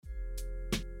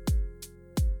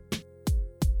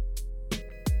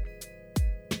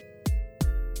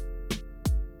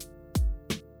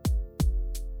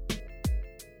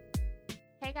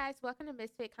Hey guys, welcome to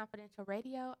Misfit Confidential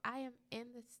Radio. I am in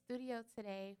the studio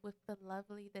today with the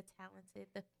lovely, the talented,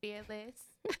 the fearless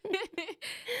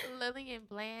Lillian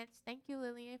Blanche. Thank you,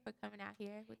 Lillian, for coming out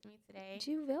here with me today.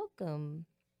 You're welcome.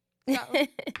 So,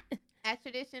 as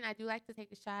tradition, I do like to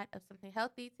take a shot of something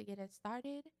healthy to get us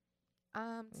started.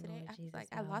 Today Lord I was Jesus, like,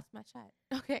 I y'all. lost my shot.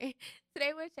 Okay.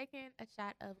 Today we're taking a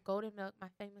shot of golden milk, my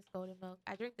famous golden milk.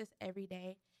 I drink this every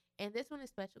day, and this one is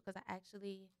special because I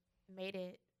actually made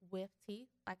it with tea.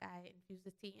 Like I infused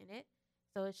the tea in it,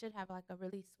 so it should have like a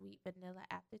really sweet vanilla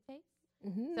aftertaste.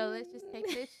 So let's just take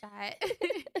this shot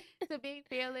to being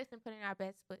fearless and putting our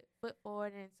best foot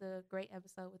forward, and it's a great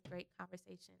episode with great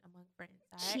conversation among friends.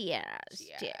 All right. Cheers.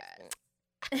 Cheers.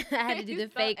 Cheers. I had to do the So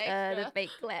fake extra.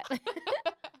 clap.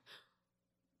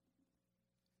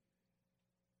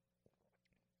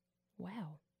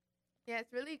 Wow. Yeah,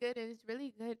 it's really good, and it's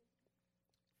really good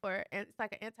for. And it's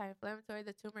like an anti-inflammatory.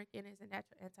 The turmeric in it is a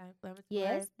natural anti-inflammatory.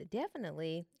 Yes,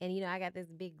 definitely. And I got this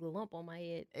big lump on my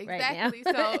head Exactly.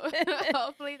 right now. So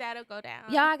hopefully that'll go down.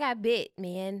 Y'all, I got bit,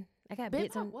 man. I got Bit bit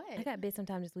by some. what? I got bit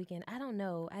sometime this weekend. I don't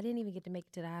know. I didn't even get to make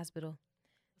it to the hospital.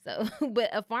 So, but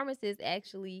a pharmacist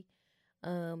actually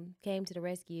came to the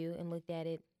rescue and looked at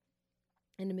it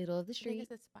in the middle of the You think street.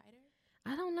 it's a spider?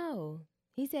 I don't know.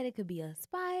 He said it could be a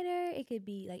spider. It could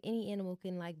be like any animal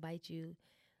can like bite you,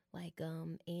 like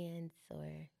ants or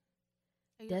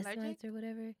Are you dust allergic? mites or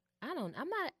whatever. I don't.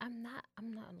 I'm not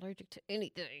allergic to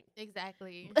anything.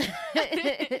 Exactly.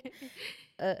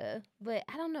 But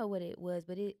I don't know what it was.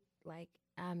 But it like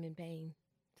I'm in pain.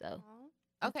 So Aw.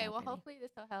 it's Okay, well, okay. hopefully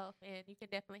this will help, and you can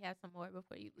definitely have some more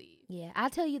before you leave. Yeah, I'll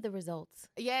tell you the results.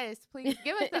 Yes, please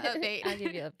give us an update. I'll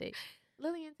give you an update.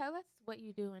 Lillian, tell us what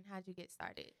you do and how'd you get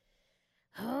started.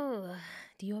 Oh,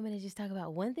 do you want me to just talk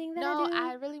about one thing that No, I do?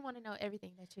 I really want to know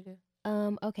everything that you do.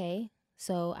 Okay.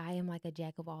 So I am like a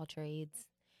jack of all trades.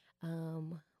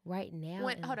 Right now.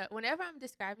 Hold up. Whenever I'm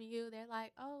describing you, they're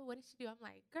like, "Oh, what does she do?" I'm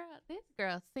like, "Girl, this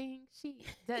girl sings. She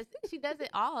does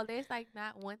it all. There's like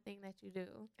not one thing that you do."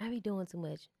 I be doing too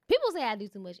much. People say I do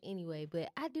too much anyway, but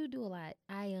I do a lot.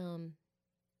 I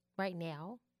right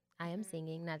now I am Mhm.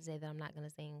 singing. Not to say that I'm not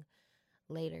gonna sing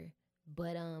later,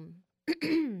 but I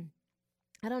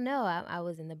don't know. I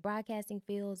was in the broadcasting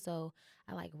field, so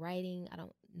I like writing. I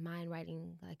don't mind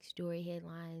writing like story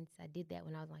headlines. I did that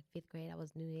when I was in, like 5th grade. I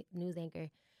was news anchor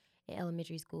in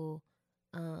elementary school.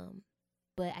 Um,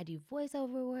 but I do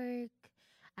voiceover work.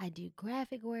 I do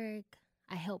graphic work.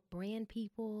 I help brand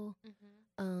people.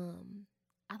 Mhm.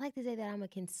 I like to say that I'm a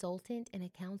consultant and a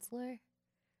counselor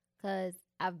because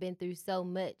I've been through so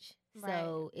much. Right.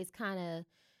 So it's kind of,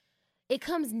 it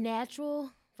comes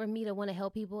natural for me to want to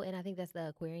help people. And I think that's the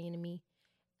Aquarian in me.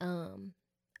 Um,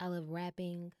 I love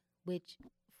rapping, which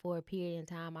for a period in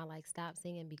time I like stopped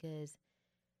singing because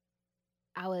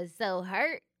I was so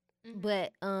hurt. Mhm.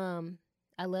 But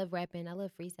I love rapping. I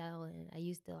love freestyling. I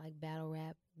used to like battle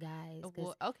rap guys.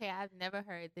 Well, okay, I've never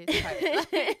heard this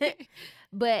part.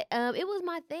 But it was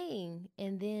my thing.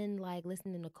 And then like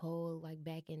listening to Cole like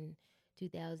back in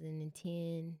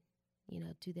 2010,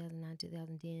 2009,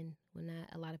 2010, when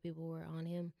a lot of people were on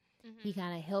him. He Mhm.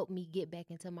 kind of helped me get back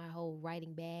into my whole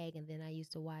writing bag. And then I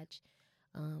used to watch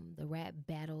the rap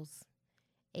battles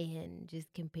and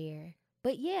just compare.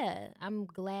 But yeah, I'm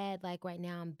glad like right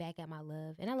now I'm back at my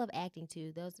love. And I love acting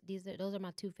too. Those are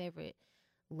my two favorite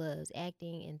loves,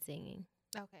 acting and singing.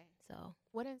 Okay. So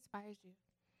What inspires you?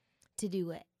 to do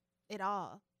what? It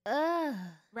all. Ugh.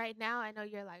 Right now, I know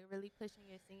you're like really pushing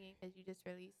your singing because you just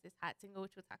released this hot single,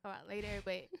 which we'll talk about later.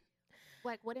 But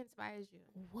like, what inspires you?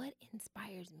 What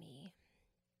inspires me?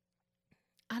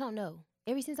 I don't know.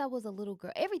 Ever since I was a little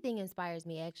girl, everything inspires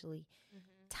me actually. Mhm.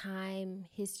 Time,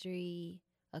 history,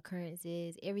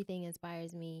 occurrences, everything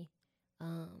inspires me.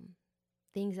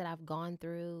 Things that I've gone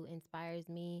through inspires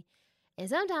me. And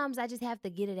sometimes I just have to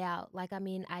get it out. Like, I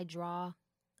mean, I draw.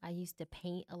 I used to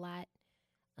paint a lot.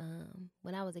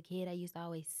 When I was a kid, I used to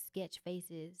always sketch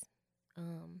faces.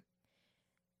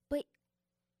 But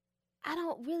I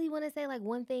don't really want to say like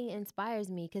one thing inspires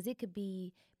me because it could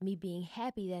be me being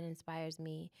happy that inspires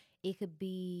me. It could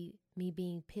be me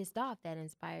being pissed off that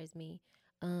inspires me.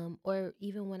 Or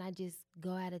even when I just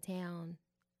go out of town,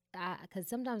 because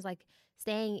sometimes like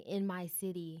staying in my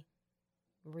city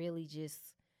really just,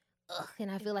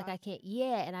 and I It's feel like I awesome. can't,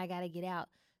 yeah, and I got to get out.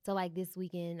 So like this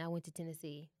weekend, I went to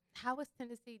Tennessee. How was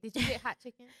Tennessee? Did you get hot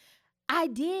chicken? I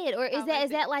did, or How is that was is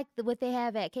that it? like what they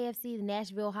have at KFC, the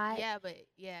Nashville Hot? Yeah, but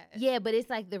yeah. Yeah, but it's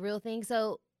like the real thing.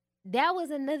 So that was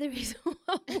another reason why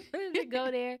I wanted to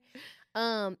go there.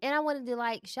 And I wanted to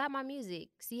like shop my music,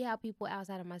 see how people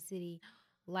outside of my city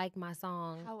like my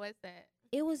song. How was that?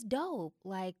 It was dope.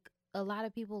 Like a lot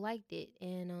of people liked it,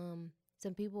 and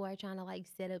some people are trying to like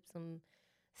set up some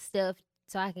stuff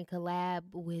so I can collab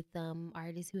with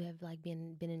artists who have like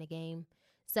been in the game.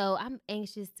 So I'm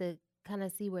anxious to kind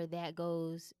of see where that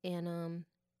goes, and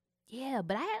yeah.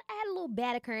 But I had a little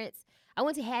bad occurrence. I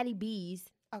went to Hattie B's,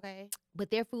 Okay. but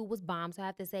their food was bomb. So I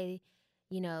have to say,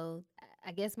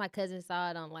 I guess my cousin saw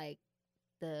it on like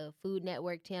the Food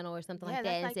Network channel or something like Yeah, that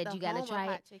that's and like said the you gotta home of try it.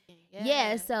 hot chicken. Yeah,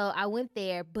 Yeah. so I went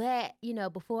there, but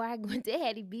before I went to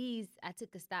Hattie B's, I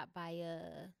took a stop by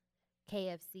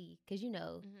KFC because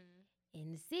Mhm.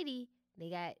 in the city they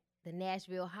got the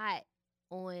Nashville Hot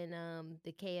on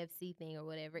the KFC thing or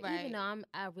whatever. Even though Right.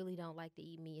 I really don't like to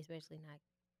eat meat, especially not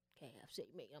KFC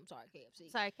meat. I'm sorry, KFC.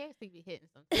 Sorry, KFC be hitting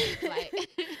sometimes. Like,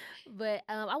 But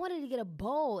I wanted to get a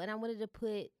bowl and I wanted to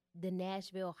put the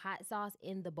Nashville hot sauce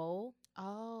in the bowl.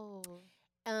 oh,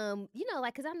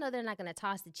 Like, cause I know they're not gonna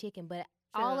toss the chicken, but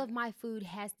all true. of my food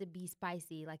has to be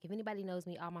spicy. Like, if anybody knows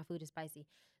me, all my food is spicy.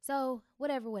 So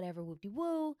whatever, whoop de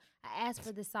woo. I asked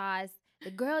for the sauce. The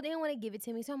girl didn't want to give it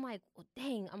to me, so I'm like, well,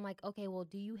 dang. I'm like, okay, well,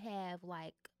 do you have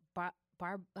like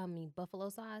buffalo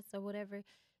sauce or whatever?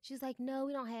 She's like, no,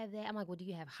 we don't have that. I'm like, well, do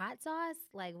you have hot sauce?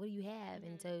 Like, what do you have?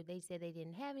 And Mhm. so they said they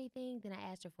didn't have anything. Then I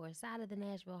asked her for a side of the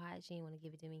Nashville hot. She didn't want to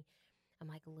give it to me. I'm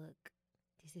like, look,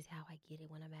 this is how I get it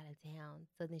when I'm out of town.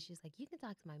 So then she's like, you can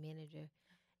talk to my manager.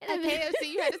 At And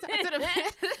KFC, you had to talk to the so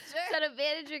manager. the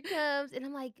manager comes and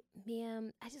I'm like,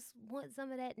 ma'am, I just want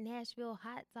some of that Nashville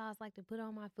hot sauce like to put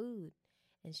on my food.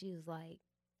 And she was like,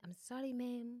 I'm sorry,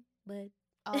 ma'am, but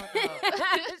Oh no,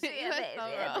 she you had are the, so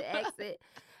she had wrong. the accent.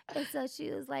 And so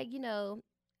she was like,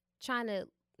 trying to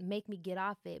make me get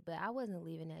off it, but I wasn't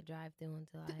leaving that drive through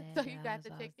until I So had you that got hot the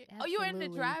sauce. chicken. Oh, you were in the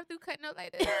Absolutely. drive-through cutting up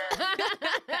like this.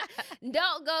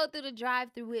 Don't go through the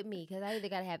drive-through with me because I either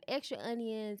gotta have extra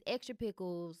onions, extra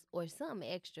pickles, or something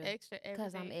extra. Extra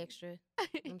Cause I'm everything. extra.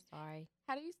 I'm sorry.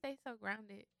 How do you stay so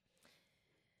grounded?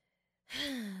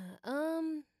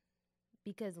 um,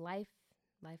 because life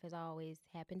has always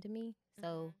happened to me.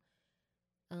 So,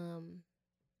 Mhm. um,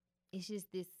 it's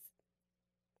just this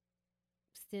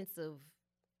sense of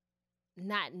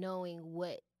not knowing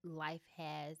what life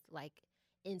has like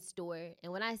in store.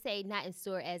 And when I say not in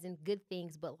store as in good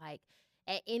things, but like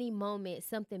at any moment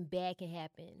something bad can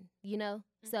happen. Mhm.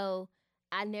 So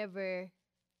I never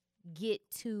get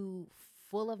too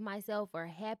full of myself or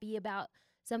happy about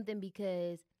something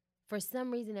because for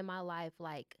some reason in my life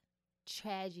like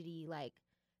tragedy like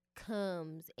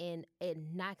comes and it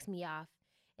knocks me off,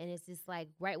 and it's just like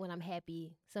right when I'm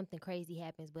happy something crazy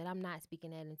happens, but I'm not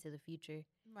speaking that into the future.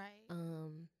 Right.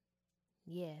 um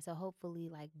yeah, so hopefully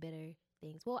like better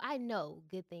things. Well, I know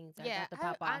good things are Yeah. about to I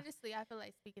pop off. honestly, I feel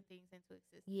like speaking things into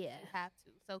existence. Yeah. You have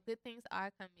to. So good things are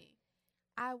coming.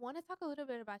 I want to talk a little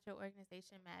bit about your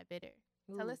organization, Mad Bitter.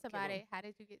 Tell Ooh, us kill about 'em. it. How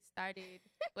did you get started?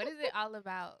 What is it all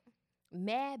about?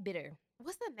 Mad bitter.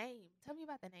 What's the name? Tell me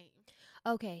about the name.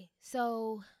 Okay,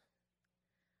 so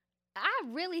I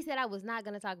really said I was not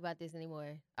gonna talk about this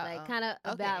anymore. Uh Like kind of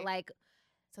oh. about Okay. like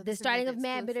So the this is an starting of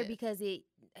Mad Bitter exclusive. because it,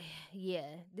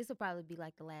 yeah, this will probably be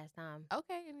like the last time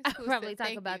Okay, an I exclusive. probably talk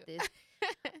Thank you. about this.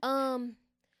 Um,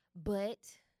 but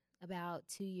about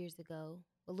 2 years ago,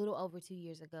 a little over 2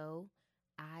 years ago,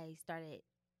 I started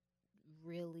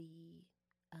really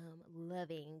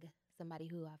loving somebody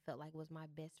who I felt like was my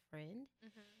best friend.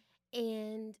 Mhm.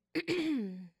 And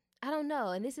I don't know.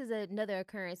 And this is another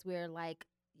occurrence where like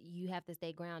you have to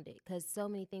stay grounded because so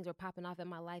many things were popping off in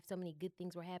my life. So many good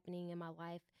things were happening in my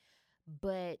life.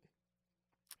 But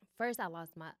first, I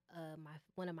lost my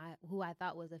one of my who I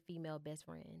thought was a female best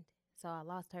friend. So I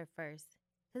lost her first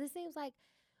because it seems like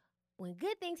when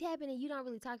good things happen and you don't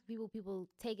really talk to people, people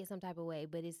take it some type of way.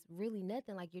 But it's really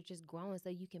nothing. Like you're just growing so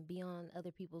you can be on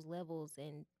other people's levels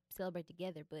and celebrate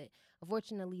together. But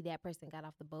unfortunately, that person got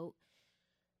off the boat.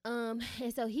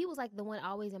 And so he was like the one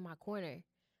always in my corner.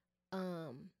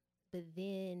 Um, but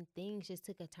then things just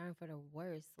took a turn for the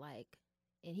worse. Like,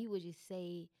 and he would just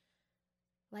say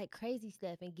like crazy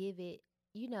stuff and give it.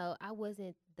 I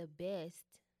wasn't the best,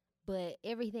 but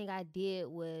everything I did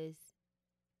was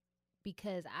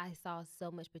because I saw so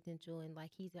much potential and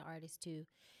like he's an artist too.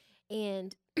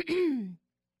 And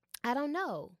I don't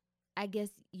know. I guess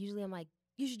usually I'm like,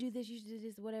 you should do this,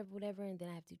 whatever. And then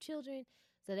I have 2 children.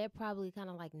 So that probably kind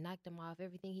of like knocked him off.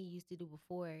 Everything he used to do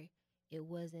before, it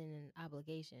wasn't an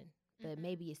obligation. But Mhm.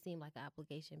 maybe it seemed like an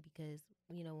obligation because,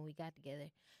 when we got together.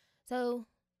 So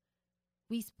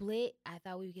we split. I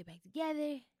thought we would get back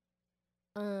together.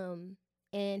 Um,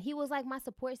 and he was like my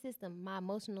support system, my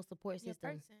emotional support Your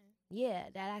system. person. Yeah,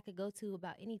 that I could go to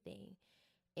about anything.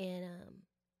 And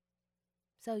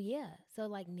so yeah, so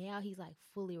like now he's like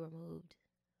fully removed.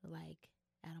 Like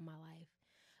out of my life.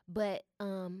 But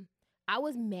I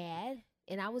was mad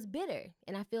and I was bitter.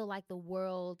 And I feel like the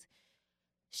world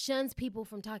shuns people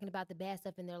from talking about the bad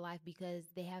stuff in their life because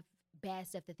they have bad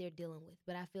stuff that they're dealing with.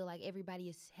 But I feel like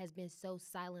everybody has been so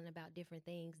silent about different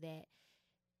things that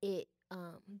it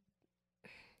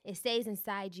it stays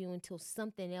inside you until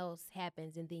something else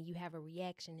happens, and then you have a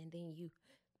reaction, and then you,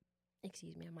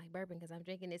 excuse me, I'm like burping because I'm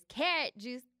drinking this carrot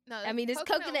juice. No, I mean, it's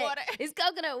coconut water. It's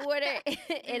coconut water,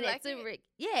 and like it's super.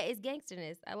 Yeah, it's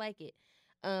gangsterness. I like it.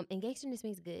 And gangsterness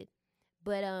means good,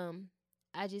 but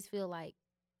I just feel like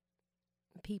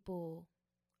people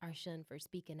are shunned for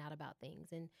speaking out about things,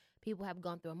 and people have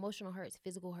gone through emotional hurts,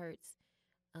 physical hurts,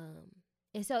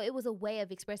 and so it was a way of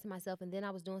expressing myself. And then I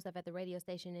was doing stuff at the radio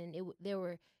station, and there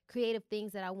were creative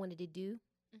things that I wanted to do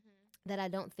that I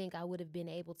don't think I would have been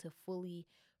able to fully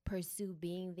pursue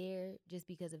being there just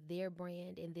because of their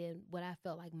brand and then what I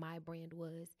felt like my brand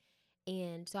was.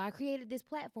 And so I created this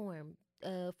platform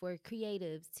for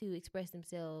creatives to express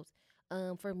themselves,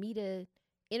 for me to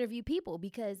interview people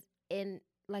because, and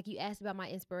like you asked about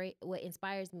what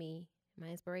inspires me, my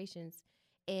inspirations,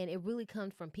 and it really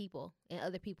comes from people and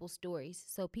other people's stories.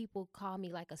 So people call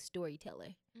me like a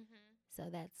storyteller. So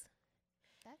that's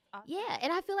awesome. Yeah,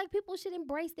 and I feel like people should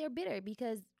embrace their bitter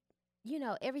because, you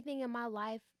know, everything in my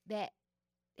life that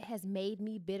has made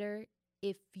me bitter,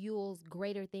 it fuels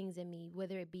greater things in me,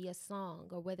 whether it be a song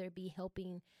or whether it be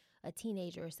helping a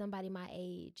teenager or somebody my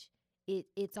age.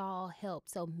 It's all help.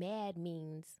 So mad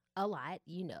means a lot,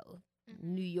 you know,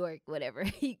 New York, whatever.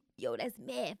 Yo, that's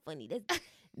mad funny. That's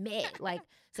mad. Like,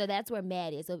 so that's where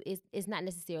mad is. So it's not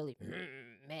necessarily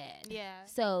mad. Yeah.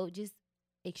 So just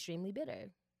extremely bitter.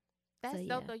 That's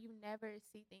dope though. You never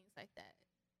see things like that.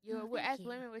 As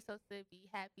women, we're supposed to be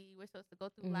happy. We're supposed to go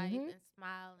through life and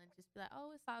smile and just be like,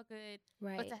 oh, it's all good.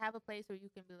 Right. But to have a place where you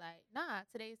can be like, nah,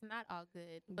 today's not all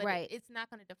good. But it's not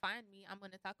going to define me. I'm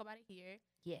going to talk about it here.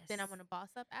 Yes. Then I'm going to boss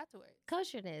up afterwards.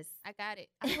 Kosherness. I got it.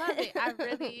 I love it. I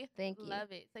really Thank you.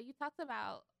 love it. So you talked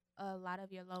about a lot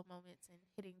of your low moments and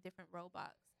hitting different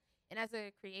roadblocks. And as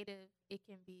a creative, it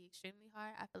can be extremely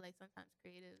hard. I feel like sometimes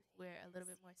creatives, we're a little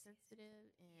bit more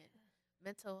sensitive, and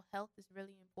mental health is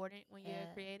really important when you're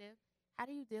a creative. How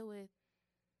do you deal with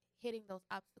hitting those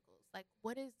obstacles? Like,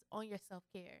 what is on your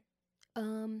self-care?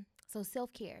 So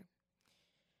self-care.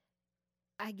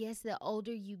 I guess the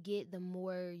older you get, the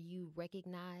more you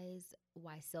recognize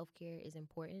why self-care is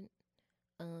important.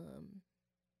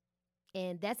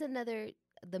 And that's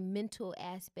the mental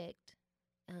aspect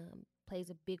plays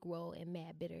a big role in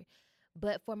Mad Bitter.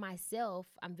 But for myself,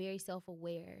 I'm very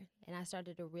self-aware, and I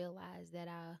started to realize that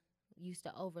I used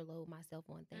to overload myself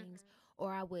on things,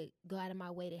 or I would go out of my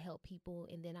way to help people,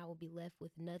 and then I would be left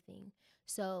with nothing.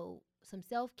 So some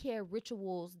self-care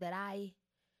rituals that I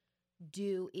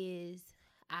do is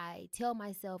I tell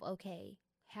myself, okay,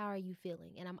 how are you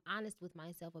feeling? And I'm honest with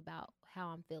myself about how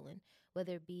I'm feeling,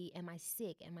 whether it be, am I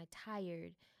sick? Am I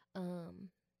tired?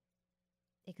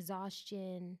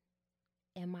 Exhaustion.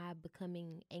 Am I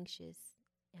becoming anxious?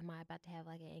 Am I about to have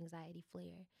like an anxiety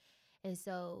flare? And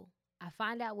so I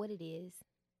find out what it is.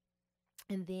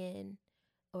 And then,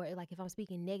 or like if I'm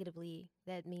speaking negatively,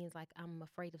 that means like I'm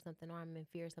afraid of something or I'm in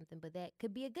fear of something. But that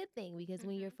could be a good thing because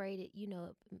when you're afraid, you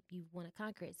want to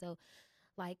conquer it. So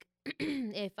like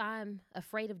if I'm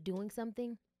afraid of doing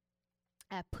something,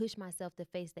 I push myself to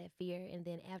face that fear. And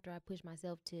then after I push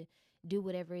myself to do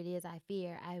whatever it is I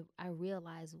fear, I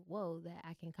realize, whoa, that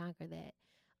I can conquer that.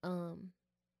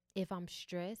 If I'm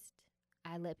stressed,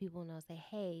 I let people know, say,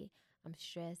 hey, I'm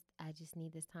stressed. I just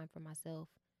need this time for myself.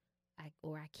 I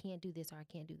can't do this or I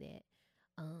can't do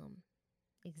that.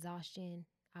 Exhaustion,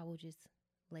 I will just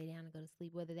lay down and go to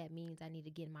sleep, whether that means I need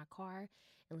to get in my car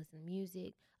and listen to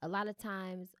music. A lot of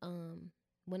times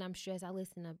when I'm stressed, I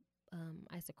listen to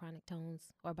isochronic tones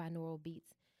or binaural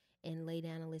beats and lay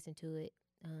down and listen to it.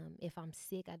 If I'm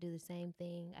sick, I do the same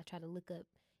thing. I try to look up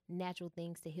natural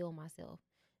things to heal myself.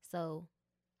 So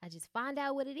I just find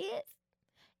out what it is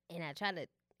and I try to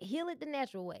heal it the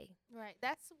natural way. Right.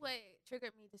 That's what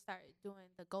triggered me to start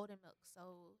doing the golden milk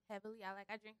so heavily.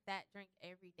 I drink that drink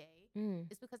every day.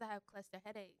 It's because I have cluster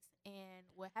headaches. And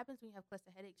what happens when you have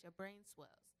cluster headaches, your brain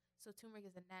swells. So turmeric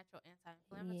is a natural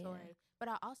anti-inflammatory. Yeah. But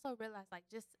I also realized like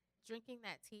just drinking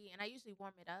that tea, and I usually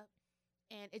warm it up,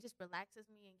 and it just relaxes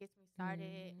me and gets me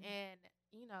started. And,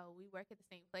 you know, we work at the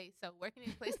same place. So working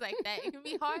in a place like that, it can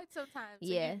be hard sometimes.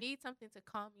 Yeah. So you need something to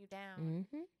calm you down.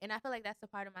 And I feel like that's a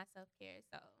part of my self-care.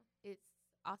 So it's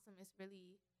awesome. It's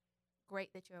really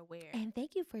great that you're aware. And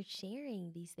thank you for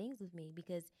sharing these things with me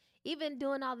because even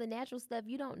doing all the natural stuff,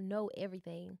 you don't know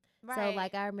everything. Right. So,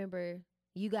 like, I remember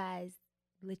you guys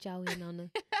let y'all in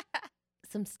on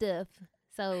some stuff.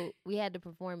 So we had the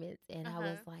performance, and Uh I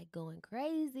was huh. like going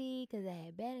crazy because I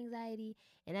had bad anxiety,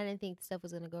 and I didn't think the stuff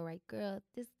was gonna go right. Girl,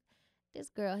 this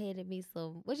girl handed me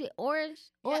some, what's it, orange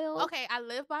Yeah. oil? Okay. I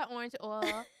live by orange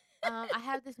oil. I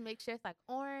have this mixture. It's like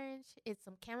orange. It's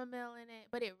some chamomile in it,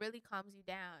 but it really calms you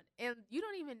down. And you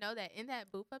don't even know that in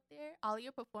that booth up there, all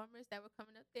your performers that were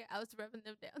coming up there, I was rubbing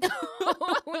them down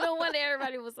too. No wonder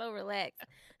everybody was so relaxed.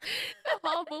 The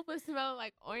whole booth was smelling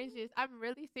like oranges. I'm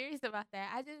really serious about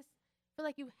that. I just feel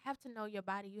like you have to know your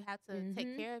body. You have to take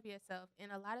Mhm. care of yourself,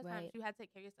 and a lot of times Right. you have to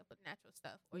take care of yourself with natural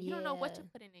stuff, or you don't know what Yeah. you're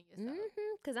putting in yourself.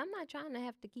 Mhm. Because I'm not trying to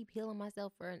have to keep healing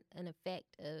myself for an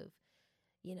effect of,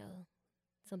 you know,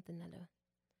 something that a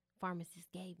pharmacist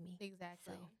gave me.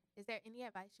 Exactly. So, Is there any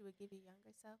advice you would give your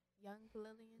younger self, young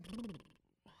Lillian,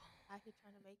 out here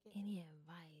trying to make it? any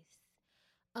advice?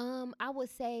 I would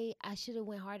say I should have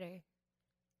went harder.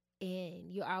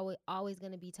 And you're always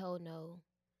gonna be told no,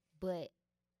 but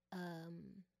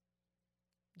um,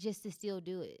 just to still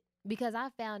do it, because I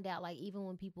found out like even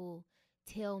when people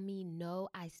tell me no,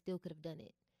 I still could have done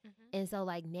it. Mhm. And so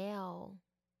like now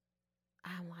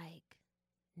I'm like,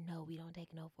 no, we don't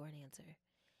take no for an answer.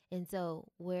 And so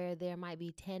where there might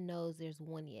be 10 no's, there's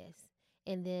one yes.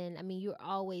 And then I mean you're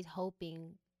always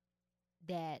hoping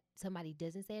that somebody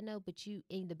doesn't say no, but you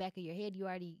in the back of your head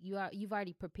you've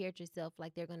already prepared yourself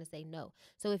like they're going to say no.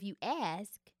 So if you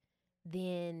ask,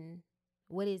 then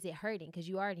what is it hurting? Because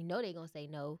you already know they're going to say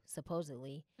no,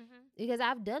 supposedly. Mhm. Because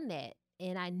I've done that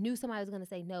and I knew somebody was going to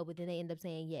say no, but then they end up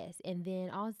saying yes. And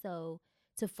then also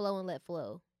to flow and let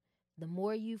flow. The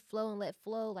more you flow and let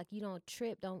flow, like you don't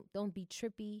trip, don't be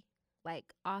trippy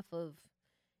like off of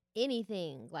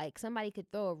anything. Like somebody could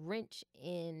throw a wrench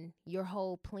in your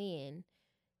whole plan.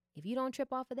 If you don't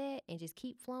trip off of that and just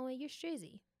keep flowing, you're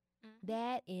strizzy. Mhm.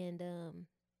 That and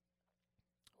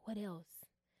what else?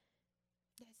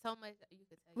 There's so much that you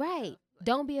could tell Right. yourself. Like,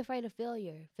 Don't be afraid of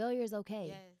failure. Failure is okay.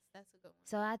 yes, that's a good one.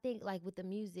 So I think like with the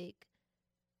music,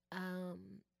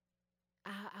 um,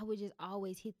 I would just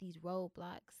always hit these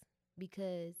roadblocks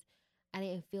because I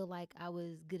didn't feel like I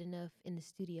was good enough in the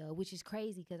studio, which is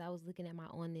crazy because I was looking at my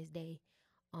on this day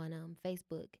on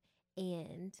Facebook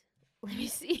and let me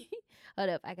see. Hold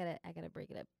up, I gotta break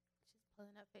it up. She's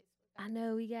pulling up Facebook, guys.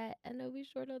 I know we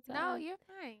short on No, time. you're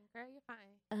fine, girl. You're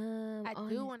fine. I On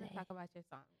do this want to day. talk about your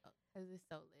song though, because it's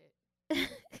so lit.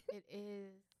 It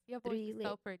is. Your voice Three is lit.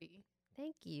 so pretty.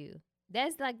 Thank you.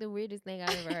 That's like the weirdest thing I've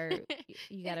ever heard.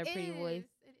 You got It a pretty voice. is.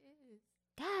 It is.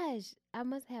 Gosh, I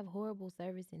must have horrible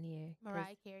service in here. Cause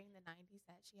Mariah Carey in the 90s,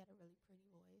 that she had a really pretty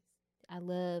voice.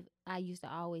 I used to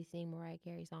always sing Mariah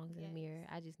Carey songs in the Yes. mirror.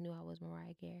 I just knew I was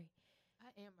Mariah Carey. I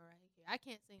am Mariah Carey. I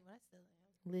can't sing, but I still am.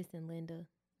 Listen, Linda,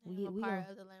 I am a we part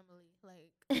gonna. of the Lamely.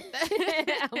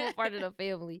 I'm a Like, part of the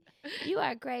family. You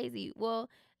are crazy. Well,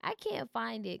 I can't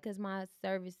find it because my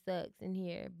service sucks in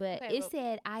here. But okay, it well,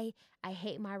 said I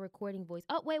hate my recording voice.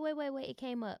 Oh wait. It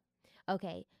came up.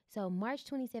 Okay, so March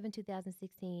 27,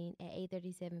 2016 at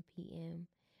 8:37 p.m.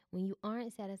 When you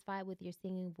aren't satisfied with your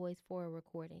singing voice for a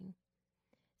recording.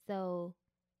 So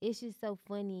it's just so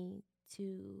funny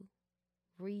to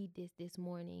read this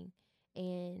morning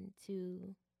and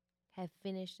to have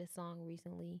finished a song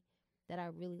recently that I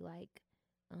really like.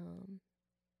 Um,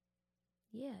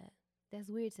 yeah, that's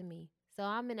weird to me. So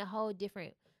I'm in a whole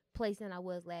different place than I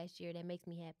was last year. That makes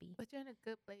me happy. but you're in a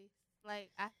good place.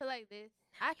 Like, I feel like this.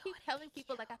 Now I you keep already telling thank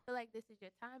people, you. like, I feel like this is your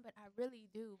time, but I really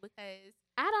do because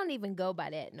I don't even go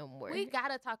by that no more. we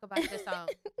gotta talk about your song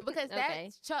because Okay.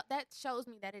 that shows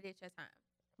me that it is your time.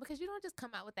 Because you don't just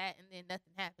come out with that and then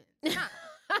nothing happens. Nah.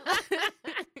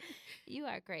 You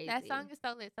are That crazy. song is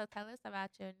so lit. So tell us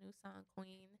about your new song,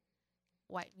 Queen.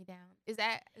 Wipe Me Down. Is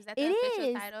that It the official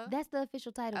is. title? That's the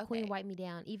official title, Queen Okay. Wipe Me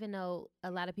Down. Even though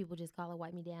a lot of people just call it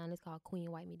Wipe Me Down, it's called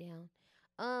Queen Wipe Me Down.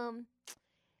 Um,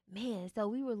 Man, so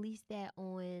we released that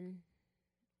on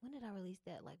when did I release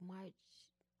that? Like March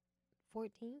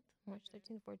 14th, March Mhm.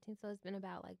 13th, 14th. So it's been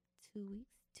about like 2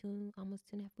 weeks, almost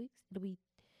 2.5 weeks.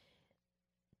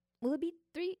 Will it be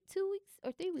 2 weeks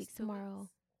or three It's weeks 2 weeks. tomorrow?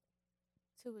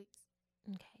 2 weeks.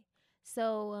 Okay.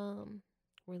 So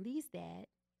release that.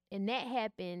 And that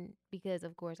happened because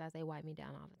of course I say wipe me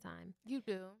down all the time. You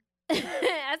do.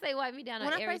 I say wipe me down on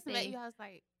When I first met everything. you, I was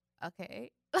like,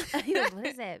 okay. He was, what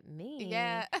does that mean?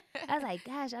 Yeah. I was like,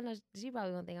 gosh, I know she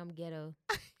probably gonna think I'm ghetto.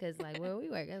 Cause like where we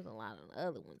work, there's a lot of the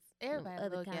other ones, them Everybody a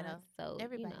other little ghetto. kinds. So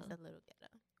Everybody's a little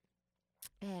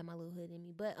ghetto. I had my little hood in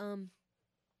me. But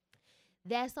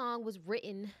that song was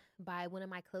written by one of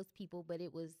my close people, but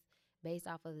it was based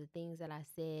off of the things that I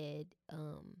said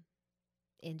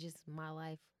in just my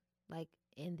life, like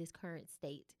in this current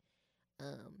state.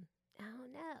 Um, I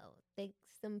don't know. Think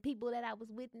some people that I was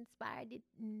with inspired it,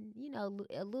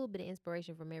 a little bit of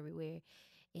inspiration from everywhere.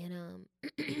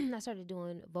 And I started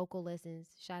doing vocal lessons.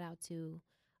 Shout out to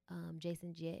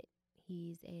Jason Jett.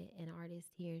 He's an artist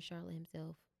here in Charlotte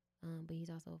himself, but he's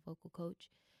also a vocal coach.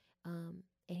 And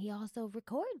he also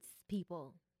records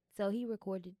people. So he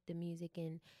recorded the music,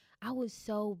 and I was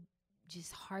so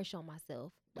just harsh on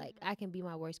myself. Like Mhm. I can be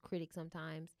my worst critic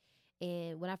sometimes.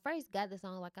 And when I first got the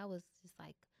song, like I was just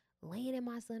like laying in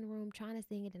my sunroom trying to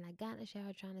sing it, and I got in the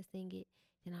shower trying to sing it.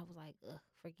 Then I was like, ugh,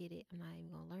 forget it. I'm not even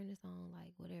gonna learn the song,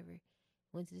 like whatever.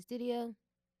 Went to the studio,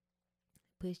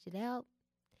 pushed it out,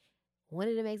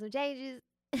 wanted to make some changes.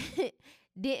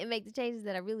 Didn't make the changes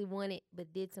that I really wanted,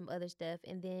 but did some other stuff,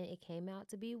 and then it came out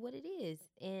to be what it is.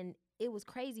 And it was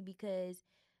crazy because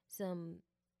some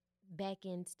back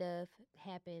end stuff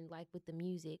happened, like with the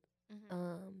music.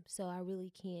 Mhm. So I really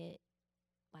can't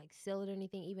like sell it or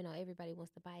anything, even though everybody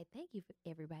wants to buy it. Thank you for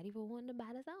everybody for wanting to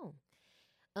buy the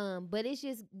song. But it's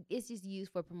just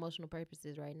used for promotional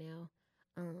purposes right now.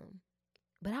 Um,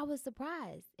 but I was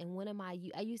surprised, and one of I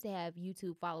used to have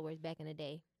YouTube followers back in the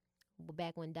day,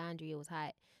 back when Dondria was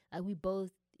hot. Like we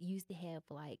both used to have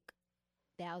like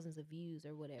thousands of views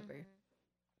or whatever. Mhm.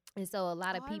 And so a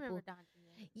lot Oh, of I remember people,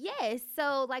 Dondria. yes.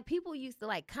 So like people used to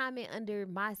like comment under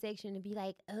my section and be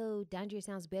like, "Oh, Dondria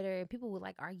sounds better," and people would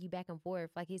like argue back and forth.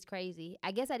 Like it's crazy.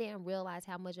 I guess I didn't realize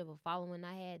how much of a following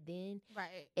I had then,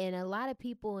 Right. and a lot of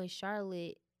people in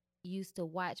Charlotte used to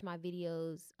watch my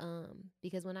videos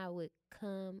because when I would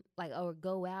come like or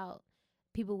go out,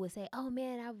 people would say, "Oh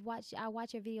man, I watch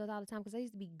your videos all the time," because I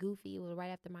used to be goofy. It was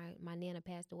right after my nana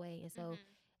passed away, and so Mhm.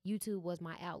 YouTube was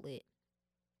my outlet.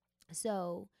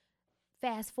 So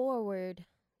fast forward,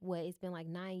 what it's been like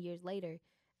 9 years later,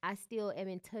 I still am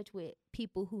in touch with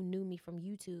people who knew me from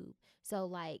YouTube. So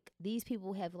like these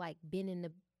people have like been in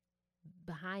the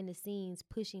behind the scenes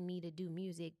pushing me to do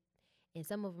music, and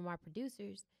some of them are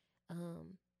producers,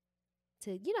 um,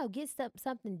 to get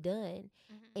something done.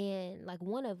 Mhm. And like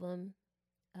one of them,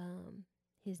 um,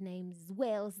 his name's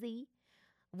Wellesley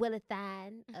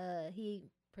Willathine. He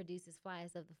produces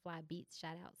Flyers of the Fly Beats.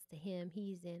 Shout outs to him.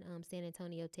 He's in San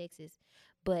Antonio, Texas.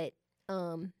 But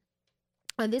um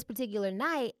on this particular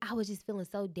night, I was just feeling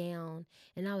so down,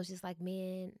 and I was just like,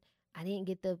 man, I didn't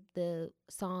get the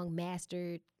song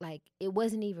mastered. Like it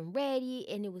wasn't even ready,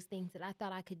 and it was things that I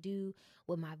thought I could do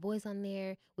with my voice on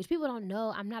there, which people don't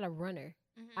know. I'm not a runner.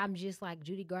 Mhm. I'm just like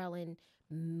Judy Garland,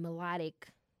 melodic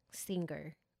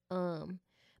singer.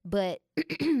 But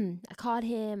I called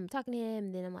him, talking to him,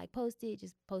 and then I'm like, post it,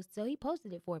 just post. So he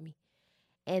posted it for me,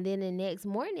 and then the next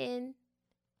morning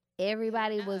It went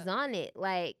everybody was up. on it,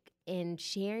 like, and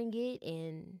sharing it,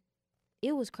 and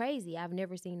it was crazy. I've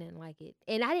never seen nothing like it.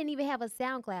 And I didn't even have a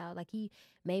SoundCloud. Like he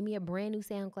made me a brand new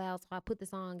SoundCloud, so I put the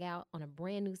song out on a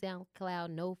brand new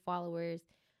SoundCloud, no followers,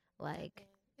 like Nothing.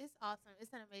 It's awesome.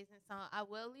 It's an amazing song. I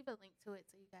will leave a link to it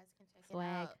so you guys can check it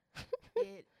swag. out.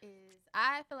 It is.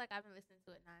 I feel like I've been listening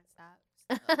to it nonstop.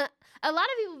 So A lot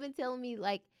of people have been telling me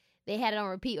like they had it on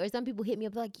repeat, or some people hit me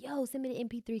up like, "Yo, send me the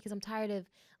MP3 because I'm tired of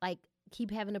like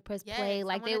keep having to press play." yes, I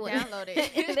Like want they to want download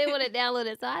it. they want to download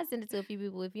it, so I send it to a few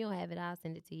people. If you don't have it, I'll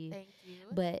send it to you. Thank you.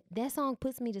 But that song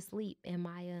puts me to sleep, and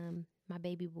my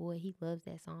baby boy, he loves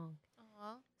that song.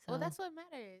 Aw. Well, So that's what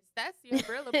matters. That's your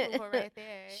real approval right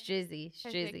there. Strizzy,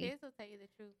 Because your Strizzy. kids will tell you the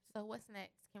truth. So what's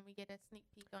next? Can we get a sneak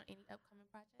peek on any upcoming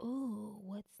projects? Ooh,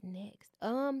 what's next?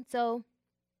 So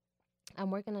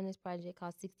I'm working on this project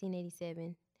called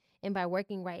 1687. And by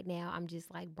working right now, I'm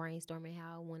just like brainstorming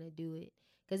how I want to do it.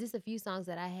 Because it's a few songs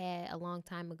that I had a long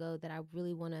time ago that I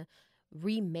really want to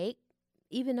remake.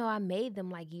 Even though I made them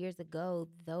like years ago,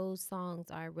 those songs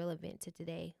are relevant to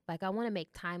today. Like I want to make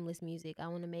timeless music. I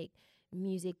want to make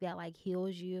music that like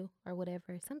heals you or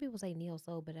whatever. Some people say neo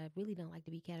soul, but I really don't like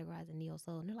to be categorized in neo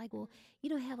soul. And they're like, well, Mhm. you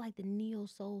don't have like the neo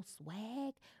soul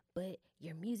swag, but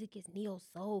your music is neo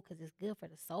soul because it's good for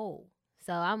the soul.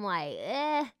 So I'm like,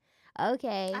 I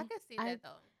okay. can see I, that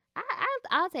though.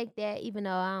 I'll take that, even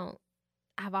though I don't.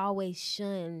 I've always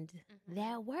shunned Mhm.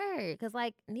 that word because,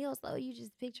 like, neo soul, you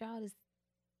just picture all this.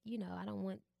 I don't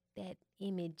want that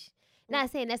image. Well,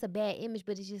 Not saying that's a bad image,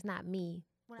 but it's just not me.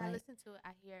 when I Like listen to it,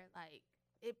 I hear like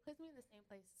it puts me in the same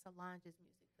place Solange's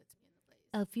music puts me in the place.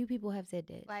 a few people have said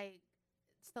that. Like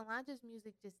Solange's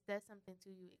music just does something to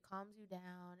you. It calms you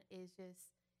down. It's just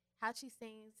how she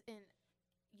sings, and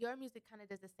your music kind of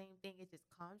does the same thing. It just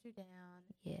calms you down.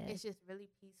 Yeah. It's just really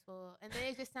peaceful, and then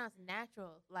it just sounds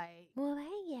natural. Like Well,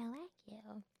 thank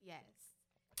you. yes.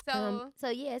 So So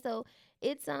yeah, so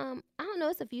it's I don't know,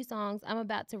 it's a few songs. I'm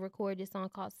about to record this song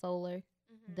called Solar.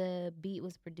 mhm. The beat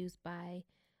was produced by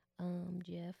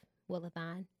Jeff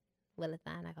Willathine.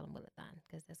 Wellathon. I call him Wellathon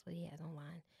because that's what he has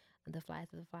online. The Fly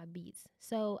to the Fly beats.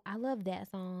 So I love that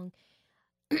song.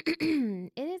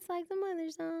 And it's like some other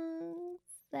songs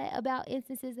that about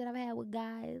instances that I've had with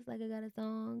guys. Like I got a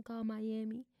song called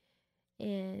Miami.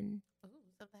 And Ooh,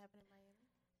 something happened in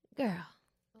Miami. girl,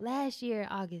 What? last year,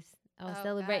 August, I was Oh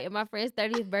celebrating God. my friend's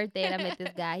 30th birthday and I met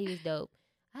this guy. He was dope.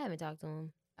 I haven't talked to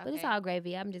him. But it's Okay. all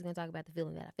gravy. I'm just gonna talk about the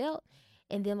feeling that I felt.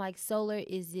 And then like solar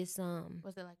is this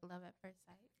Was it like love at first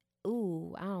sight?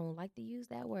 ooh, I don't like to use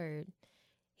that word.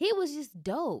 He was just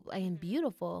dope and Mhm.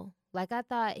 beautiful. Like I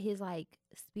thought his like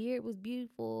spirit was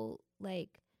beautiful.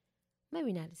 Like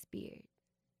maybe not his spirit.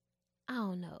 I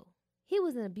don't know. He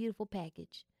was in a beautiful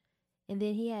package. And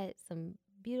then he had some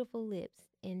beautiful lips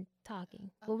and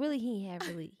talking. Well Okay. really he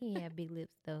ain't have big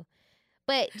lips though.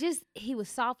 But just he was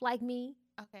soft like me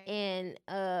Okay. and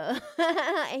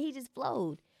and he just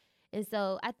flowed. And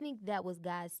so I think that was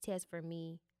God's test for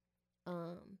me,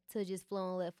 to just flow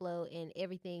and let flow, and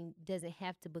everything doesn't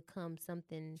have to become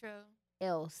something True.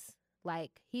 else.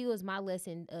 Like he was my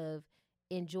lesson of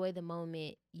enjoy the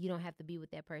moment. You don't have to be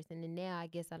with that person. And now I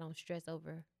guess I don't stress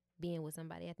over being with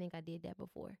somebody. I think I did that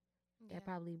before. Yeah. That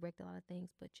probably wrecked a lot of things,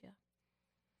 but yeah.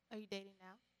 Are you dating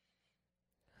now?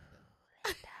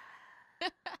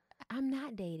 I'm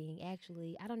not dating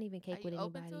actually. I don't even Are cake you with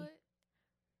open to anybody.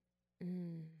 it?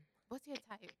 Mm. What's your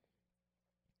type?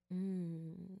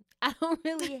 Mm. I don't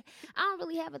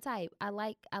really have a type. I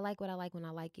like what I like when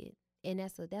I like it. And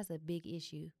that's a big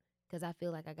issue cuz I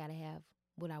feel like I got to have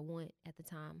what I want at the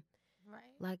time. Right.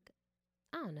 Like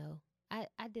I don't know.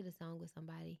 I did a song with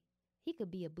somebody. He could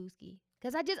be a booski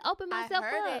cuz I just opened I myself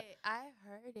heard up. it. I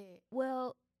heard it.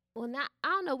 Well not I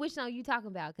don't know which song you talking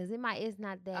about cuz it's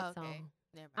not that Oh, okay. song.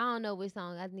 Never I mind. don't know which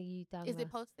song I think you talking Is it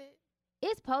about. posted?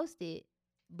 It's posted,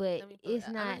 but Let me pull it it's up.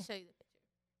 I'm not gonna show you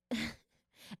the picture.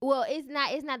 well, it's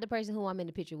not the person who I'm in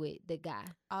the picture with, the guy.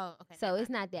 Oh, okay. So Never it's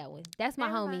mind. not that one. That's my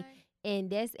Never homie, mind. and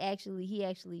that's actually he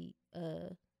actually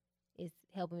is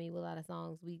helping me with a lot of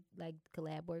songs. We like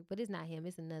collab work, but it's not him.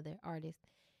 It's another artist,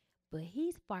 but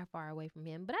he's far away from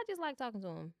him. But I just like talking to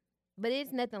him. But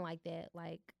it's nothing like that.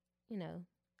 Like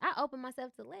I open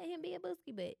myself to let him be a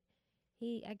booski, but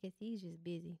I guess he's just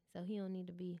busy, so he don't need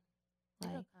to be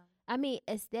It'll like. come. I mean,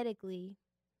 aesthetically,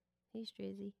 he's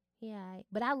trizzy. Yeah,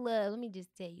 but I love. Let me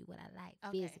just tell you what I like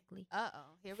Okay. physically.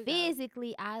 Here we go.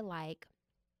 Physically, I like.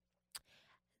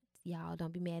 Y'all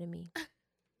don't be mad at me,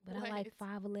 but I What? like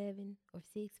 5'11" or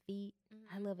 6 feet.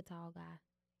 I Mhm. love a tall guy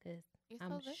because You're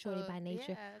I'm so shorty little. by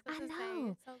nature. Yeah, I that's what I'm saying. know,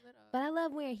 You're so little. but I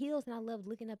love wearing heels and I love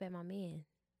looking up at my man.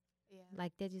 Yeah.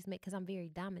 Like that just make because I'm very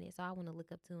dominant, so I want to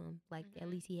look up to him. Like at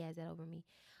Mhm. least he has that over me.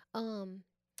 Um,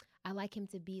 I like him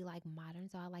to be like modern,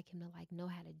 so I like him to like know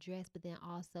how to dress, but then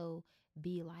also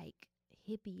be like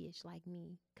hippie-ish like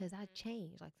me. Cause I Mhm.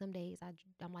 change. Like some days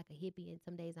I'm like a hippie, and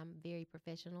some days I'm very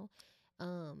professional.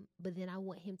 But then I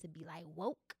want him to be like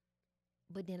woke,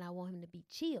 but then I want him to be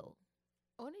chill.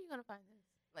 When are you gonna find this?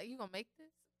 Like, you gonna make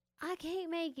this? I can't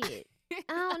make it.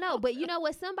 I don't know, but you know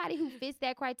what? Somebody who fits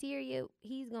that criteria,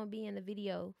 he's gonna be in the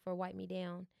video for "Wipe Me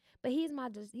Down." But he's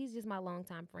just my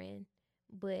longtime friend.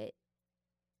 But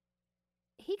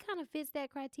he kind of fits that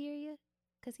criteria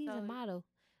because he's a So, model,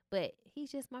 but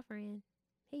he's just my friend.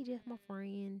 He just my mm,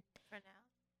 friend. for now.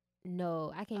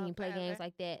 No, I can't Oh, even play games forever.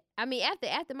 like that. I mean,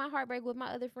 after my heartbreak with my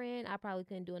other friend, I probably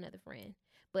couldn't do another friend.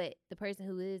 But the person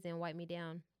who is in Wipe Me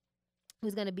Down,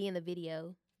 who's gonna be in the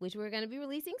video, which we're gonna be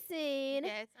releasing soon,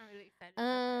 Yes, I'm really excited about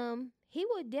that. he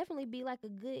would definitely be like a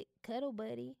good cuddle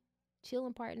buddy,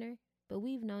 chilling partner. But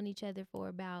we've known each other for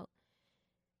about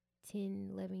 10,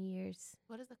 11 years.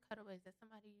 What is a cutaway? Is that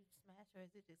somebody you smash, or is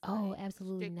it just Oh, like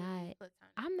absolutely strictly not.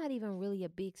 platonic? I'm not even really a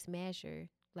big smasher.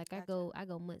 Like Gotcha. I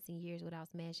go months and years without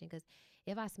smashing because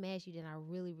if I smash you, then I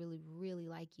really, really, really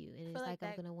like you, and I it's feel like like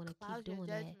I'm that gonna want to keep clouds your doing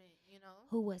that. judgment, you know?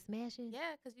 Who was smashing?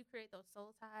 Yeah, because you create those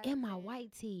soul ties In my and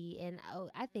white tee, and oh,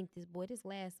 I Mhm. think this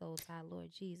last soul tie, Lord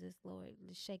Jesus, Lord,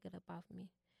 just shake it up off me,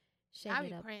 shake I it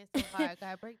be up. praying so hard.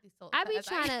 God, break these soul I be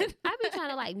ties. I be trying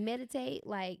to like meditate,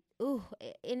 like ooh,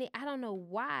 and I don't know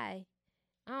why,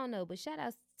 I don't know, but shout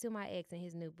outs to my ex and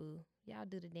his new boo. Y'all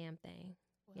do the damn thing.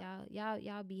 Well,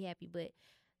 Y'all be happy, but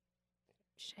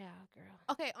child girl.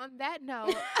 okay, on that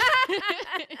note,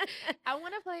 I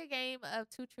want to play a game of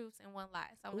two truths and one lie.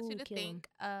 So I want you Ooh, to kill him. think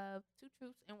of two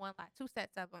truths and one lie, two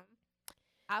sets of them.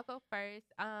 I'll go first.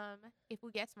 If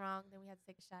we guess wrong, then we have to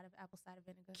take a shot of apple cider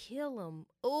vinegar. Kill him.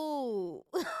 Ooh.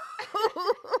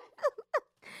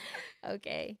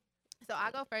 Okay. So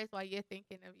I'll go first while you're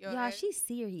thinking of yours. Y'all, she's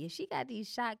serious. She got these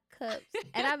shot cups.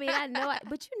 And I mean, I know,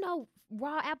 but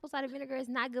raw apple cider vinegar is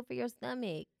not good for your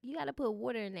stomach. You got to put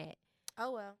water in that.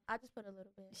 Oh well, I just put a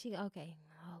little bit. She okay.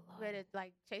 Oh You ready Lord. to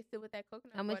like chase it with that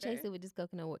coconut I'm gonna water? chase it with this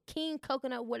coconut water. King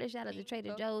coconut water. Shout out to King Trader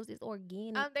Coke. Joe's. It's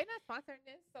organic. They're not sponsoring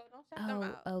this, so don't shout them Oh,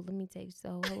 out. oh, let me take.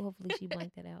 So hopefully she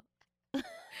blanked that out.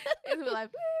 It's be like.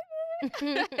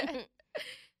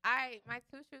 All right, my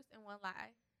two truths and one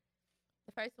lie.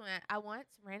 The first one, I once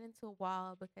ran into a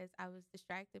wall because I was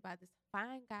distracted by this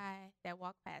fine guy that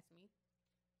walked past me.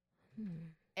 Hmm.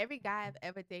 Every guy I've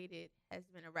ever dated has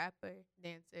been a rapper,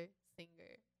 dancer,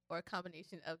 singer, or a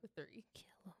combination of the three.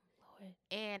 Kill him, Lord.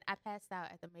 And I passed out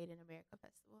at the Made in America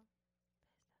festival.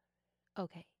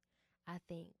 Okay, I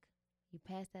think you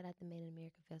passed that at the Made in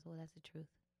America festival. That's the truth.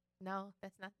 No,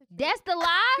 that's not the truth. That's the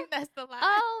lie. That's the lie.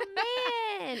 Oh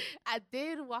man. I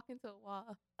did walk into a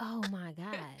wall. Oh my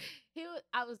God.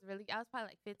 I was probably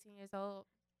like 15 years old.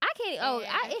 I can't. Oh,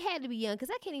 And- it had to be young because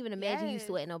I can't even imagine you Yes.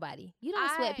 sweat nobody. You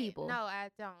don't sweat people. No, I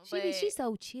don't. She's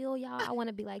so chill, y'all. I want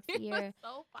to be like He was Sierra.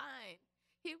 so fine.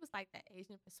 He was like that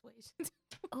Asian persuasion.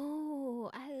 Oh,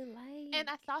 I like. And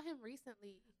I saw him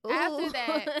recently. Ooh. After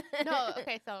that, no,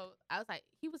 okay, so I was like,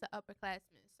 he was an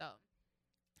upperclassman, so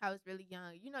I was really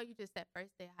young. You know, you just that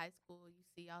first day of high school, you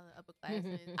see all the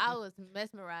upperclassmen. I was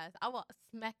mesmerized. I walked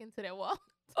smack into that wall.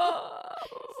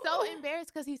 So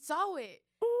embarrassed because he saw it.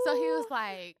 So he was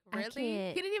like, I really?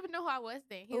 can't. He didn't even know who I was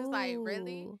then. He was like,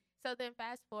 really? Ooh. So then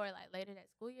fast forward, like later that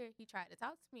school year, he tried to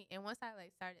talk to me. And once I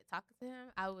like started talking to him,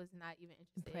 I was not even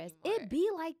interested Impressed. anymore. It be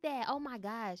like that. Oh my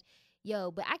gosh.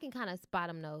 Yo, but I can kind of spot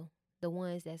them though. The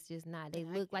ones that's just not. They Yeah,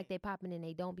 I look like can't. they popping and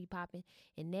they don't be popping.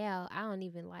 And now I don't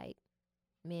even like,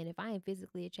 man, if I ain't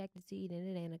physically attracted to you, then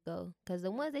it ain't a go. Because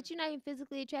the ones that you're not even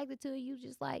physically attracted to, you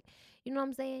just like, you know what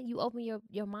I'm saying? You open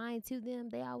your mind to them,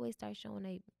 they always start showing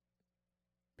they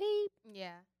beep.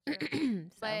 Yeah. True.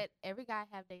 So, But every guy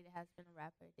I have dated has been a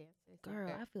rapper, dancer, girl,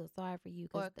 singer. I feel sorry for you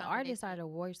Or because a the artists are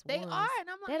combination. the worst They ones. are, and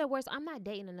I'm They're like, the worst. I'm not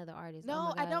dating another artist. Oh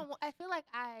no, my I God. don't. I feel like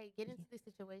I get into these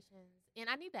situations, and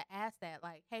I need to ask that,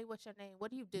 like, hey, what's your name? What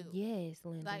do you do? Yes,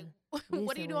 Linda. Like,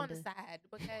 what do you Listen, do on the Linda. side?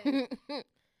 Because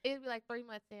it'd be like 3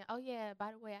 months in. Oh yeah,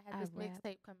 by the way, I have I this rap.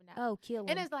 mixtape coming out. Oh, kill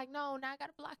And him. it's like, no, now I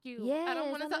gotta block you. Yes, I don't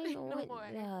want to talk to even you no want-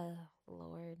 more.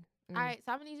 Lord. All right,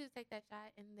 so I'm gonna need you to take that shot,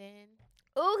 and then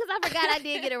Oh, because I forgot I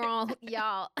did get it wrong,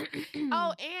 y'all.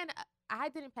 oh, and I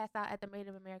didn't pass out at the Made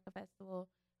in America festival,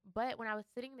 but when I was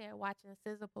sitting there watching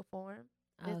SZA perform,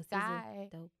 this SZA, guy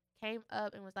dope. came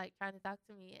up and was like trying to talk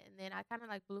to me, and then I kind of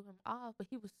like blew him off, but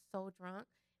he was so drunk.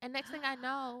 And next thing I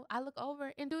know, I look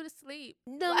over and dude is asleep.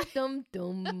 Dum Like- dum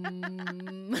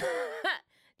dum.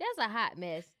 That's a hot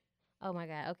mess. Oh my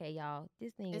God. Okay, y'all.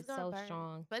 This thing It's is gonna so burn,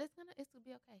 strong. but it's gonna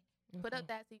be okay. Put Okay. up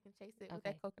that so you can chase it with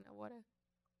Okay. that coconut water.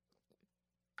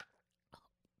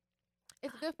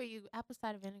 It's good for you. Apple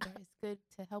cider vinegar is good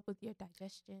to help with your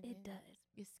digestion. It and does.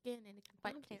 your skin, and it can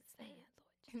fight I'm cancer just saying,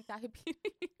 and diabetes.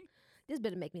 This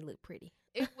better make me look pretty.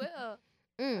 It will.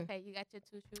 Mm. Okay, you got your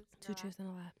two truths. and Two a lie? truths and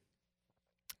a lie.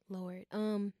 Lord.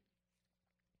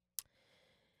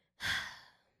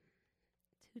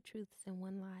 Two truths and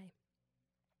one lie.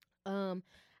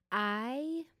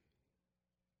 I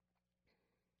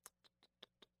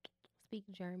speak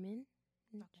German.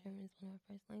 Okay. German is one of our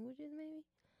first languages, maybe.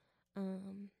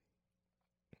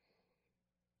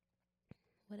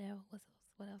 What else?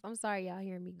 What else? I'm sorry, y'all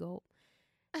hearing me gulp.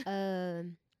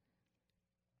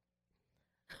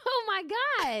 Oh my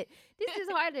God, this is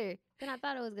harder than I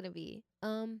thought it was gonna be.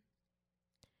 I'm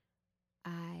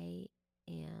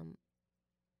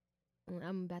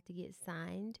about to get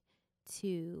signed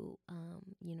to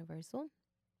Universal,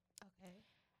 Okay.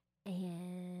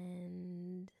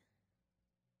 and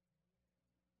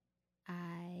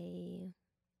I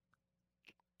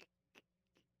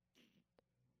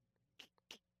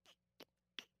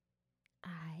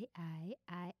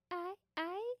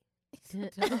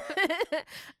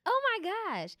oh my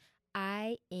gosh,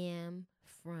 I am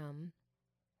from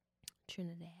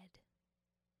Trinidad.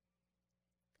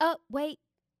 Oh wait,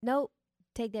 nope,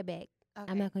 take that back.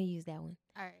 Okay. I'm not gonna use that one.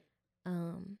 All right.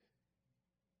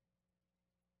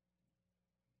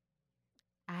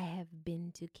 I have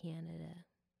been to Canada.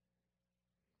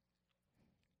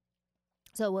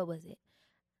 So what was it?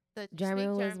 So you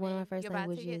German speak was one of my first You're about to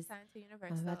languages. get signed to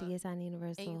Universal. I'm about to get signed to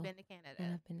Universal. And you've been to and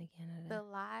Canada. I've been to Canada. The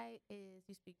lie is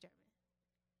you speak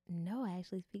German. No, I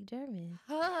actually speak German.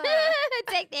 Huh.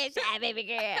 Take that shot, baby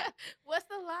girl. What's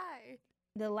the lie?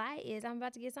 The lie is I'm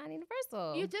about to get signed to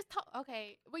Universal. You just told.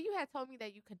 Okay. Well, you had told me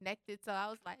that you connected, so I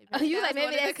was like, Oh, you guys like maybe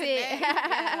wanted to that's it. connect.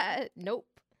 Yeah. Nope.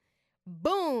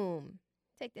 Boom.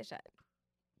 Take that shot.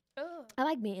 Ugh. I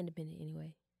like being independent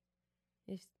anyway.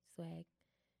 It's swag.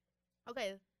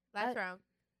 Okay. Last round.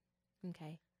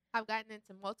 Okay. I've gotten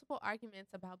into multiple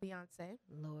arguments about Beyonce.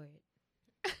 Lord.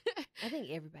 I think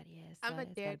everybody has. So I'm a that's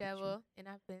gotta be true. daredevil, and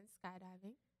I've been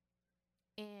skydiving.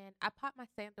 And I popped my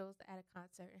sandals at a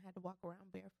concert and had to walk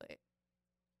around barefoot.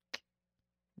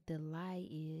 The lie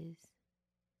is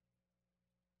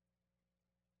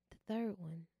the third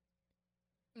one.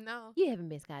 No, You haven't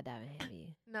been skydiving, have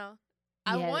you? no. You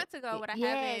I haven't. want to go, but I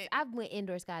Yes, haven't. I've went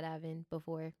indoor skydiving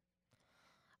before,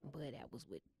 but that was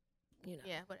with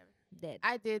Yeah, whatever. that.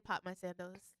 I did pop my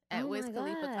sandals at Oh Wiz my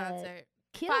Khalifa god, concert.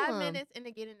 kill 5 minutes him.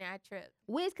 into getting there, I tripped.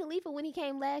 Wiz Khalifa when he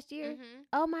came last year. Mm-hmm.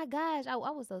 Oh my gosh, I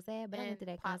was so sad, but I And went to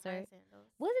that popped my concert. sandals.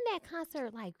 Wasn't that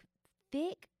concert like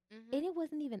thick? Mm-hmm. And it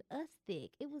wasn't even us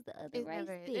thick. It was the other It race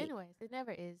never is. thick. Anyways, it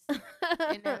never is.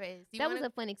 It never is. That was a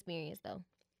fun experience though.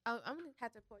 Oh, I'm gonna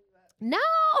have to pour you up. No,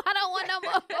 I don't want no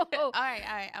more. all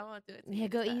right. I won't do it. Yeah,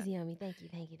 go easy on me. Thank you.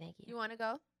 You want to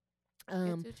go?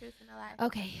 Your 2 truths and a lie.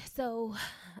 Okay, so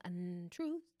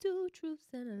truth, 2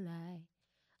 truths and a lie.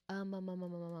 I I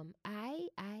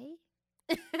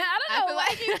don't know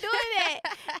why you doing that.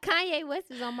 Kanye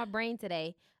West is on my brain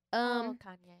today. Oh,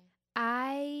 Kanye.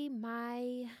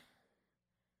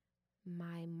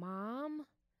 My mom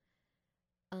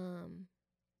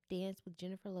danced with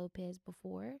Jennifer Lopez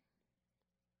before.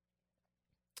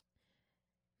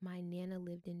 My nana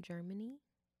lived in Germany.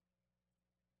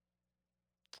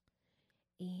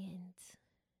 And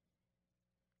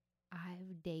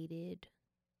I've dated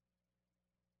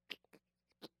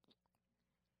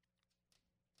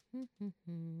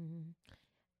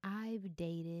I've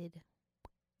dated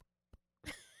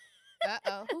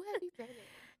Uh-oh. Who have you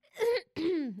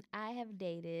dated? I have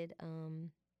dated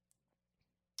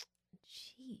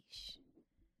sheesh.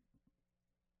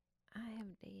 I have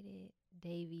dated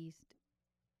Dave East.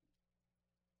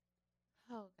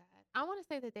 Oh, God. I want to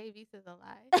say that Dave East is a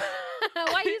lie.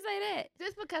 Why you say that?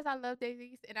 Just because I love Dave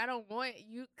East and I don't want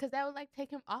you, because that would like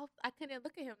take him off. I couldn't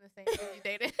look at him the same way you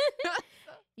dated.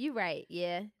 You right,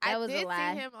 yeah. That was a lie.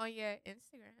 I did see him on your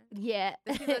Instagram. Yeah.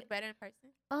 Does he look better in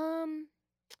person?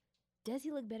 Does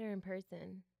he look better in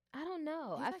person? I don't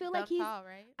know. He's I feel like he's tall,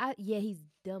 right? Yeah, he's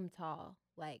dumb tall,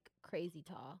 like crazy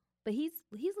tall. But he's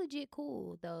legit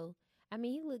cool though. I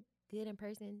mean, he look good in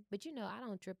person. But you know, I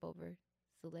don't trip over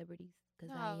celebrities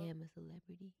because I am a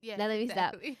celebrity. Yeah. Now let me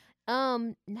exactly. stop.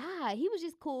 Nah, he was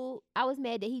just cool. I was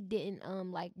mad that he didn't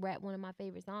like rap one of my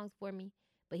favorite songs for me.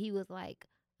 But he was like,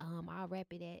 I'll rap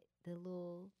it at his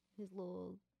little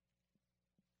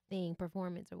thing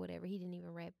performance or whatever. He didn't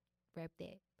even rap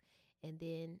that. And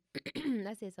then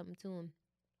I said something to him,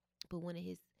 but one of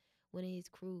his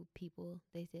crew people,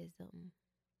 they said something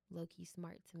low key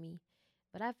smart to me.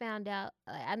 But I found out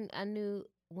I knew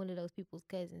one of those people's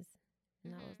cousins,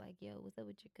 and I was like, "Yo, what's up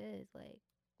with your cuz?" Like,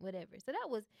 whatever. So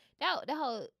that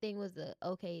whole thing was a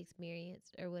okay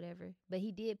experience or whatever. But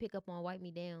he did pick up on Wipe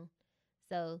Me Down,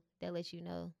 so that lets you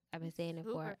know I've been saying it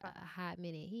for a hot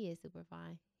minute. He is super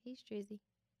fine. He's trizzy.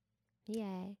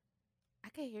 Yeah. I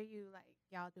could hear you like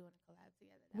y'all doing a collab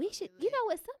together. We should, you know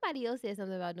what? Somebody else said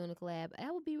something about doing a collab.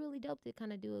 That would be really dope to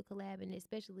kind of do a collab, and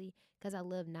especially because I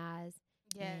love Nas.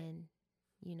 Yeah. And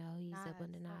you know he's up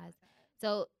under Nas. Oh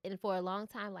So and for a long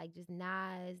time, like just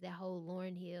Nas, that whole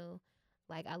Lauryn Hill.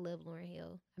 Like I love Lauryn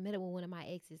Hill. I met up with one of my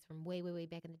exes from way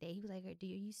back in the day. He was like, "Do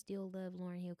you still love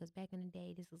Lauryn Hill?" Because back in the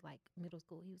day, this was like middle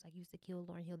school. He was like, "Used to kill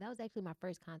Lauryn Hill." That was actually my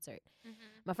first concert.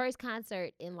 My first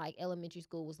concert in like elementary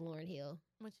school was Lauryn Hill.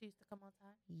 When she used to come on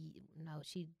time? No,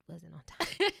 she wasn't on time.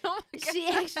 Oh she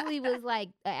actually was like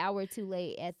an hour too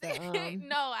late at the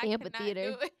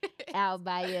amphitheater out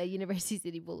by University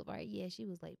City Boulevard. Yeah, she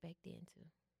was late back then too.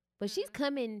 But she's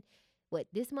coming. What,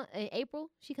 this month in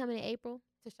April? She coming in April.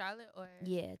 To Charlotte or?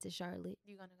 Yeah, to Charlotte.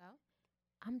 You gonna go?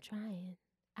 I'm trying.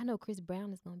 I know Chris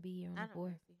Brown is gonna be here on the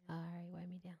board. All right, write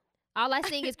me down. All I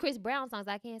sing is Chris Brown songs.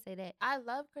 I can't say that. I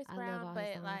love Chris Brown, love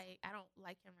but like I don't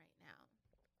like him right now.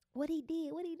 What he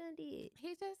did? What he done did?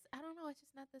 He just, I don't know. It's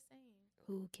just not the same.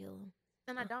 Who kill him?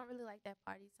 And I don't really like that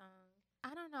party song.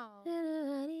 I don't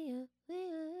know.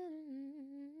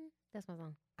 That's my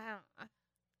song.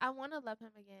 I want to love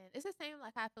him again. It's the same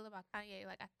like how I feel about Kanye.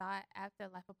 Like I thought after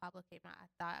Life of Pablo came out, I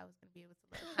thought I was gonna be able to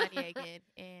love Kanye again.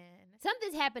 And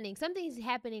something's happening. Something's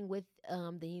happening with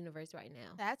the universe right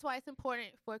now. That's why it's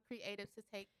important for creatives to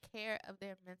take care of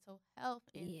their mental health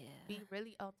and be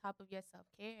really on top of your self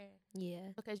care. Yeah,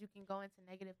 because you can go into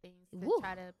negative things to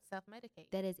try to self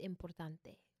medicate. That is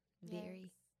importante.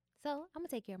 Very. Yes. So I'm gonna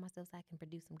take care of myself so I can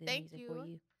produce some good music for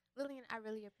you. Lillian, I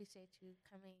really appreciate you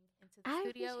coming into the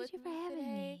studio with me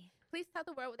today. Please tell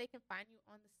the world where they can find you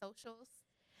on the socials.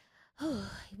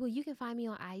 Well, you can find me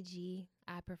on IG.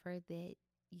 I prefer that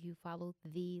you follow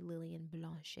the Lillian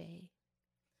Blanche.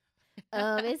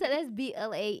 And so that's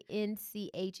Blanche.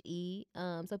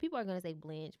 So people are gonna say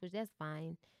Blanche, which that's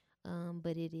fine.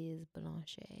 But it is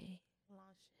Blanche.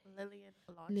 Blanche, Lillian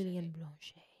Lillian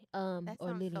Blanche. Blanche. That Or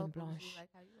sounds so Lillian bougie, Blanche. like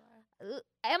how you are.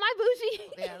 Am I bougie?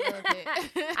 Yeah, a little bit.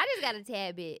 I just got a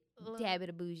Lil- tad bit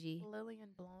of bougie. Lillian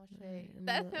Blanche. I'm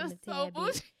That I'm sounds a so tad bit.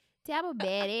 bougie. Tab of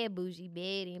bad and bougie,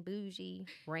 bad and bougie.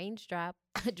 Range drop,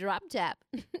 drop top.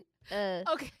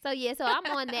 Okay. So yeah, so I'm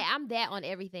on that. I'm that on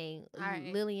everything. All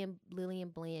right. Lillian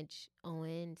Blanche on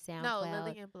No, SoundCloud.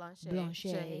 Lillian Blanche. Blanche,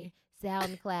 Oh,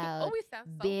 SoundCloud, we sound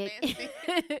so Ben,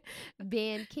 fancy.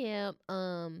 Bandcamp,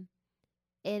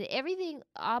 and everything.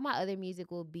 All my other music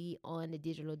will be on the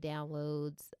digital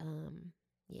downloads.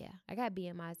 Yeah, I got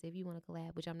BMI. So if you want to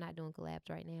collab, which I'm not doing collabs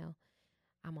right now,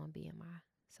 I'm on BMI.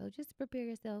 So just prepare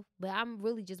yourself. But I'm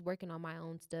really just working on my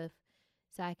own stuff,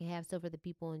 so I can have stuff for the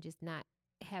people and just not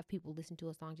have people listen to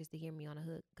a song just to hear me on a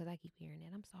hook. Cause I keep hearing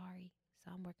that. I'm sorry.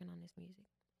 So I'm working on this music.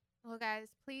 Well, guys,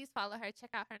 please follow her.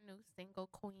 Check out her new single,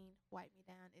 Queen, Wipe Me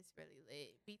Down. It's really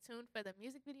lit. Be tuned for the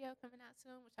music video coming out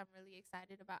soon, which I'm really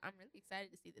excited about. I'm really excited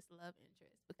to see this love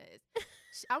interest because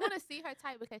I want to see her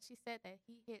type because she said that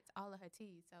he hits all of her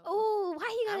T's. So, Oh, why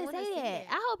you I gotta wanna say see that? it.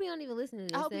 I hope you don't even listen to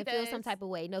I this hope he and feel some does. type of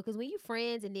way. No, because when you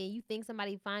friends and then you think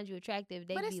somebody finds you attractive,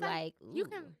 they But be it's like, like, you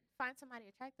ooh, can find somebody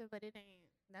attractive, but it ain't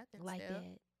nothing like still.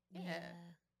 that. Yeah.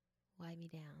 Wipe me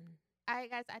down. All right,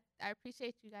 guys, I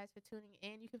appreciate you guys for tuning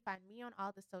in. You can find me on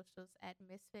all the socials at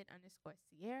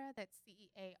misfit_Sierra. That's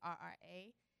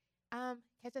CEARRA.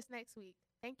 Catch us next week.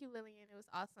 Thank you, Lillian. It was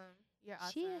awesome. You're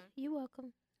awesome. Shit, you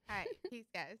welcome. All right, peace,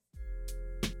 guys.